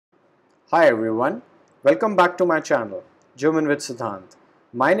Hi everyone, welcome back to my channel, German with Siddhant.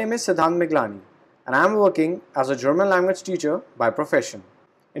 My name is Siddhant Miglani and I am working as a German language teacher by profession.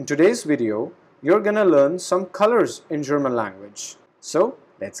 In today's video, you're gonna learn some colors in German language. So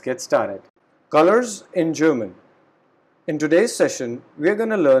let's get started. Colors in German. In today's session, we are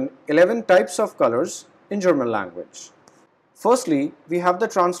gonna learn 11 types of colors in German language. Firstly, we have the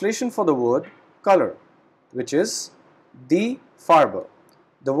translation for the word color, which is die Farbe.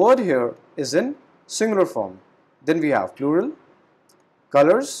 The word here is in singular form. Then we have plural.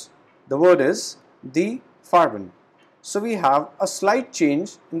 Colors, the word is die Farben. So we have a slight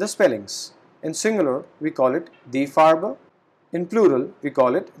change in the spellings. In singular, we call it die Farbe. In plural, we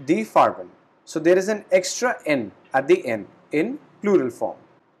call it die Farben. So there is an extra N at the end in plural form.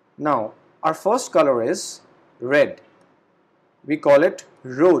 Now, our first color is red. We call it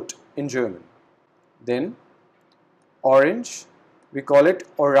rot in German. Then orange, we call it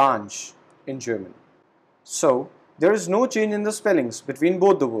orange in German. So there is no change in the spellings between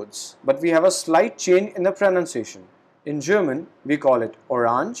both the words, but we have a slight change in the pronunciation. In German, we call it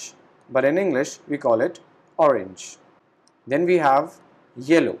orange, but in English, we call it orange. Then we have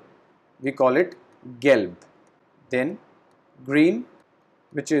yellow. We call it gelb. Then green,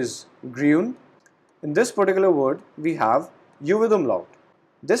 which is grün. In this particular word, we have U with umlaut.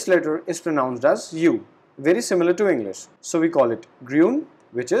 This letter is pronounced as U, very similar to English. So we call it grün,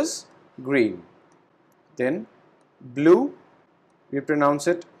 which is green. Then blue, we pronounce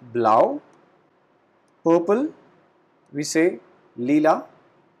it blau. Purple, we say lila.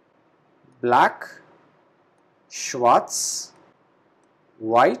 Black, schwarz.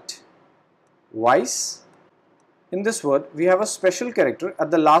 White, weiß. In this word, we have a special character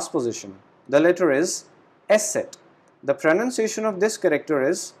at the last position. The letter is S. The pronunciation of this character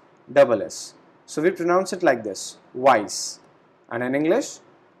is double S. So we pronounce it like this, weiß, and in English,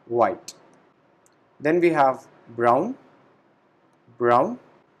 white. Then we have brown, brown.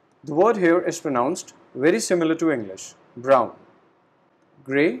 The word here is pronounced very similar to English, brown.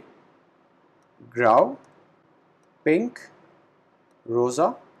 Grey, grau, pink,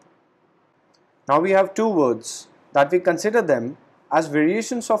 rosa. Now we have two words that we consider them as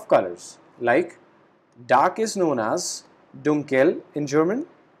variations of colors, like dark is known as dunkel in German,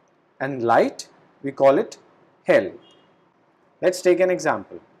 and light, we call it hell. Let's take an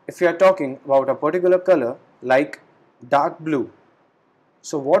example. If we are talking about a particular color like dark blue,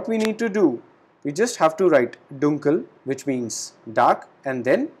 so what we need to do, we just have to write dunkel, which means dark, and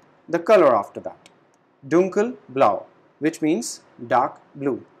then the color after that. Dunkel blau, which means dark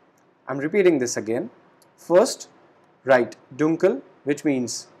blue. I'm repeating this again. First, write dunkel, which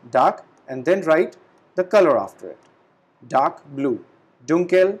means dark, and then write the color after it. Dark blue,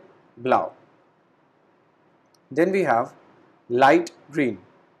 dunkel blau. Then we have light green.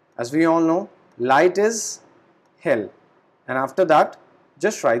 As we all know, light is hell, and after that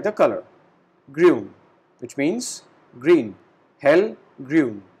just write the color. Grün, which means green. Hell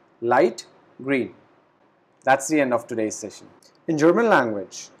grün, light green. That's the end of today's session. In German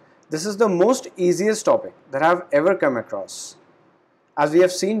language, this is the most easiest topic that I've ever come across. As we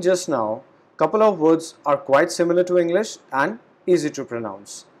have seen just now, couple of words are quite similar to English and easy to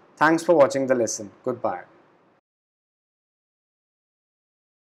pronounce. Thanks for watching the lesson. Goodbye.